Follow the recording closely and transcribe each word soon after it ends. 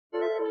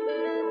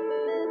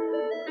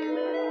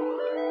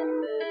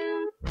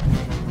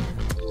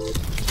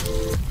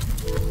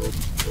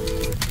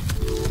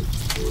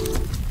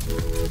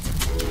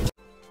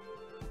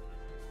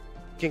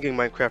Gang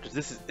Minecrafters,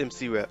 this is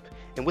MC Rep,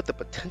 and with the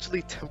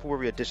potentially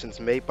temporary additions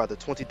made by the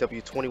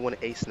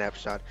 20w21a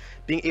Snapshot,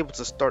 being able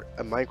to start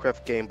a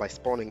Minecraft game by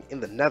spawning in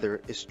the Nether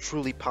is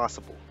truly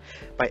possible.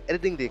 By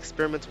editing the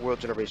experiments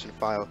world generation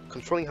file,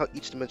 controlling how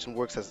each dimension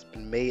works has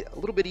been made a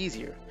little bit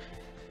easier.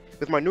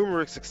 With my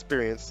numerous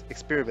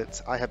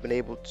experiments, I have been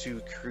able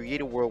to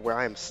create a world where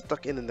I am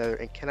stuck in the Nether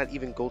and cannot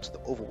even go to the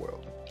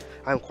overworld.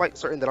 I am quite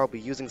certain that I'll be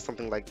using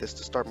something like this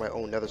to start my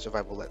own Nether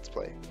survival let's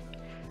play.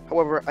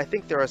 However, I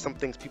think there are some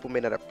things people may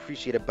not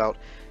appreciate about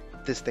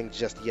this thing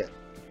just yet.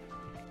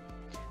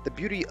 The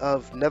beauty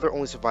of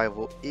Nether-only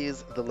survival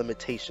is the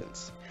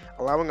limitations.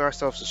 Allowing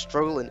ourselves to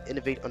struggle and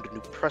innovate under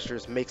new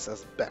pressures makes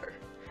us better.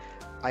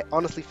 I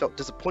honestly felt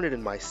disappointed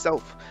in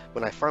myself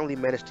when I finally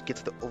managed to get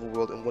to the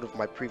overworld in one of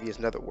my previous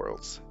Nether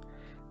worlds.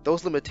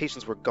 Those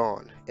limitations were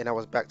gone, and I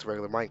was back to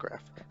regular Minecraft.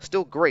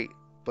 Still great,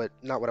 but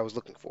not what I was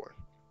looking for.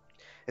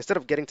 Instead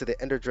of getting to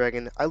the Ender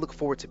Dragon, I look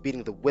forward to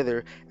beating the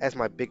Wither as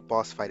my big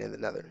boss fight in the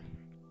Nether.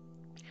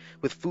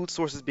 With food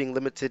sources being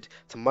limited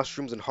to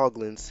mushrooms and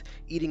hoglins,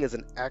 eating is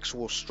an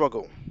actual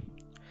struggle.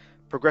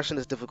 Progression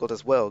is difficult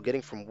as well.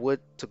 Getting from wood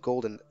to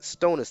gold and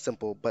stone is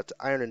simple, but to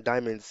iron and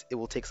diamonds it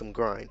will take some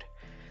grind.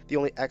 The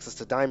only access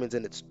to diamonds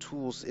and its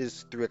tools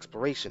is through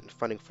exploration,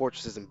 finding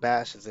fortresses and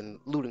bastions and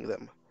looting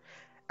them.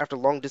 After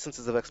long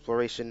distances of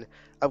exploration,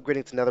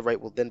 upgrading to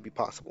netherite will then be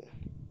possible.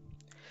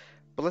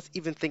 But let's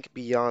even think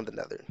beyond the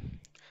nether.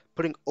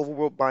 Putting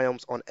overworld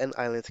biomes on end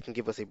islands can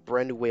give us a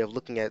brand new way of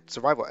looking at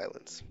survival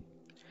islands.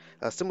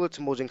 Similar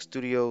to Mojang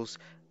Studios'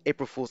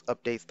 April Fool's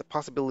updates, the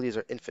possibilities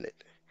are infinite,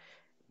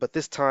 but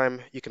this time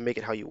you can make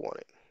it how you want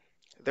it.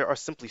 There are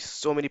simply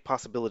so many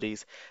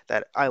possibilities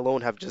that I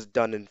alone have just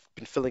done and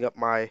been filling up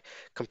my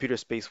computer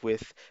space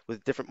with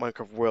different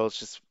Minecraft worlds,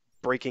 just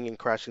breaking and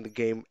crashing the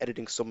game,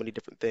 editing so many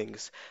different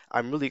things.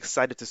 I'm really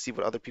excited to see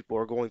what other people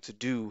are going to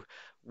do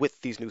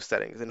with these new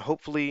settings, and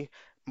hopefully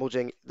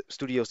Mojang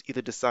Studios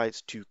either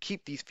decides to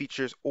keep these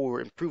features or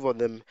improve on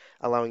them,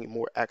 allowing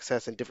more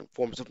access and different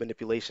forms of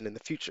manipulation in the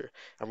future.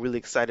 I'm really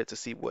excited to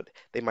see what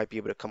they might be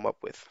able to come up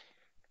with.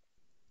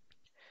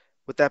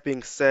 With that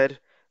being said,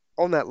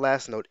 on that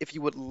last note, if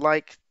you would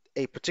like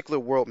a particular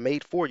world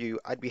made for you,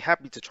 I'd be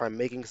happy to try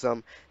making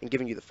some and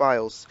giving you the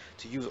files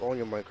to use on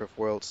your Minecraft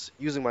worlds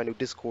using my new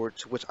Discord,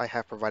 to which I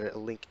have provided a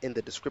link in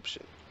the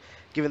description.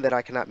 Given that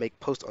I cannot make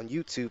posts on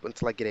YouTube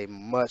until I get a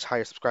much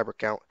higher subscriber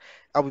count,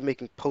 I'll be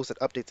making posts and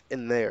updates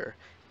in there.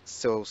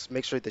 So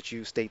make sure that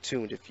you stay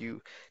tuned if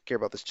you care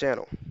about this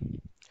channel.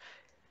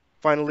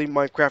 Finally,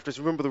 Minecrafters,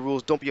 remember the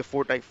rules. Don't be a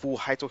Fortnite fool,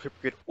 Hyto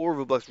hypocrite, or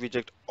Roblox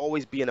reject.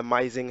 Always be an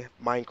amazing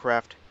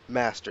Minecraft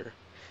master.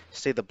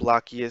 Stay the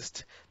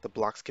blockiest the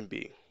blocks can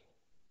be.